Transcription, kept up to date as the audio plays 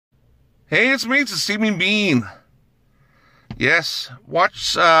Hey, it's me, it's a Steaming Bean. Yes,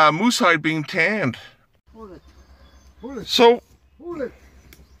 watch moose hide being tanned. Hold it. Hold it. So, Hold it.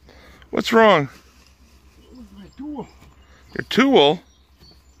 what's wrong? Where's my tool? Your tool?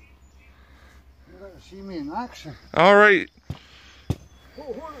 You gotta see me in action. Alright.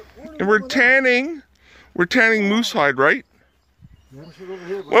 Hold it. And we're tanning moose hide, right? Yeah, push it over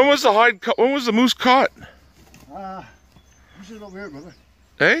here, brother. When was the hide when was the moose caught? Push it over here, brother.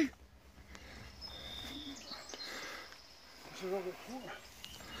 Eh? Push it over here.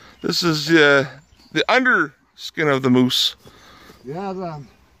 This is the under skin of the moose. Yeah,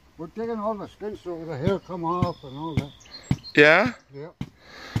 we're taking all the skin so the hair come off and all that. Yeah? Yeah.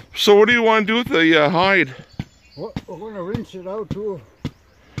 So what do you want to do with the hide? We're gonna rinse it out too.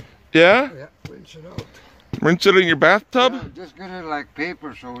 Yeah? Yeah, rinse it out. Rinse it in your bathtub? Yeah, just get it like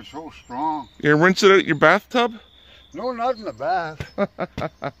paper so it's so strong. You rinse it out in your bathtub? No, not in the bath.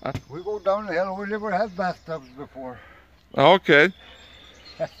 We go down the hill. We never had bathtubs before. Okay.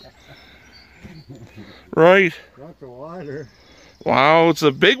 Right. Got the water. Wow, it's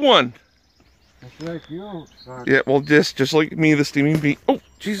a big one. It's like you. Son. Yeah, well, just like me, the Steaming Bean. Oh,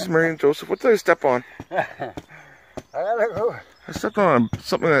 Jesus, Mary and Joseph, what did I step on? I gotta go. I stepped on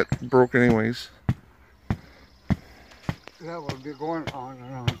something that broke anyways. Yeah, we'll be going on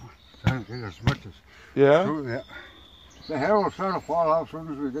and on. Trying to get as much as Yeah? through that. The hair will start to fall out as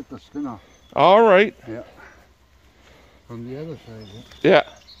soon as we get the skin off. All right. Yeah. From the other side, yeah. Yeah.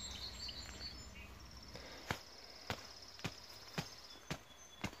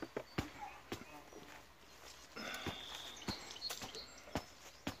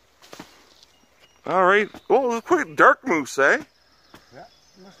 All right. Well, it's quite dark moose, eh? Yeah,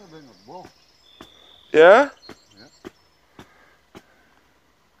 it must have been a bull. Yeah? Yeah.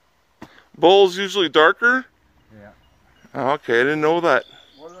 Bull's usually darker? Yeah. Okay, I didn't know that.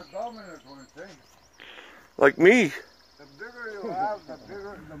 Well, the dominant one thing. Like me. The bigger you have,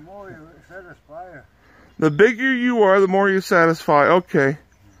 the more you satisfy. The bigger you are, the more you satisfy. Okay.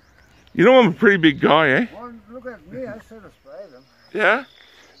 You know I'm a pretty big guy, eh? Well, look at me, I satisfy them. Yeah?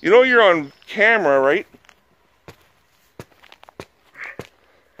 You know you're on camera, right?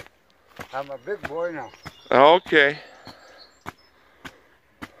 I'm a big boy now. Okay.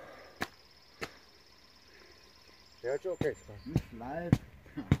 Yeah, it's okay, Scott. It's live.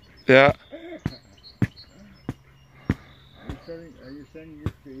 Yeah. Are you sending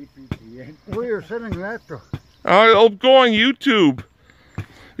this to APTN? Where you're sending that to? I'll go on YouTube.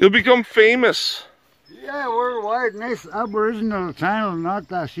 You'll become famous. Yeah, worldwide. Nice Aboriginal channel, not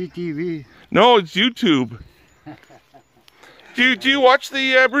CTV. No, it's YouTube. Do you watch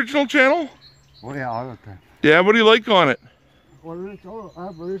the Aboriginal channel? Oh yeah, all the time. Yeah, what do you like on it? Well, it's all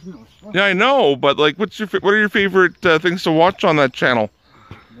Aboriginal stuff. Yeah, I know, but like, what are your favorite things to watch on that channel?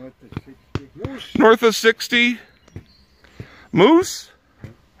 North of 60. Moose. North of 60? Moose?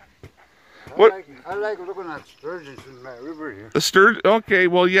 What? I like looking at sturgeons in my river here. The sturgeon? Okay,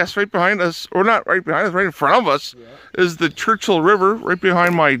 well, yes, right behind us, or not right behind us, right in front of us, is the Churchill River, right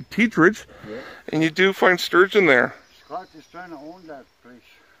behind my teacherage. Yeah. And you do find sturgeon there. Scott is trying to own that place.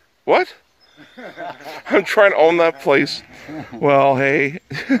 What? I'm trying to own that place. Well, hey.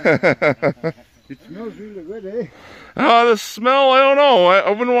 It smells really good, eh? The smell, I don't know. I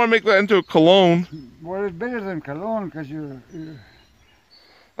wouldn't want to make that into a cologne. Well, it's better than cologne because you're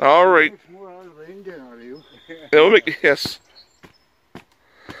all right. makes more out of an Indian out of you. It'll make, yes.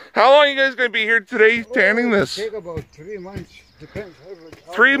 How long are you guys going to be here today tanning this? Take about 3 months. Depends.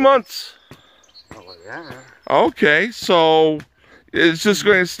 3 months. Oh, yeah. Okay, so it's just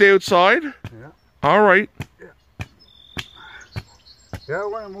going to stay outside? Yeah. All right. Yeah, I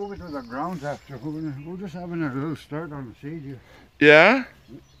want to move it to the grounds after. We're just having a little start on the seed here. Yeah?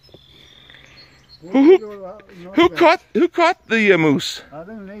 Who caught the moose? I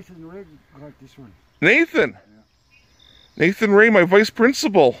think Nathan Ray got this one. Nathan? Yeah. Nathan Ray, my vice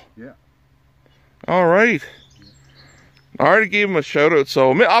principal. Yeah. All right. I already gave him a shout out,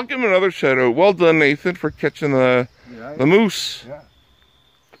 so I'll give him another shout out. Well done, Nathan, for catching the moose. Yeah.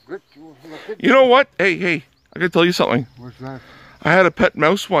 Good. You know what? Hey, I gotta tell you something. What's that? I had a pet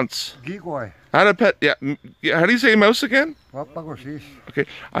mouse once. Gigoy. I had a pet, yeah. How do you say mouse again? Okay,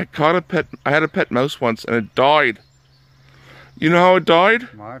 I had a pet mouse once and it died. You know how it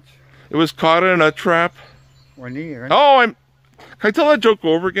died? March. It was caught in a trap. Oh, can I tell that joke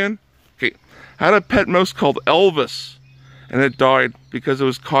over again? Okay, I had a pet mouse called Elvis and it died because it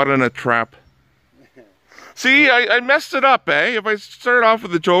was caught in a trap. See, I messed it up, eh? If I started off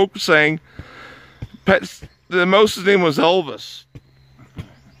with a joke saying the mouse's name was Elvis.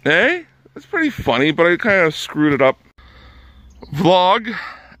 Eh? It's pretty funny, but I kind of screwed it up. Vlog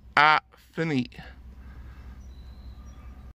at Fini.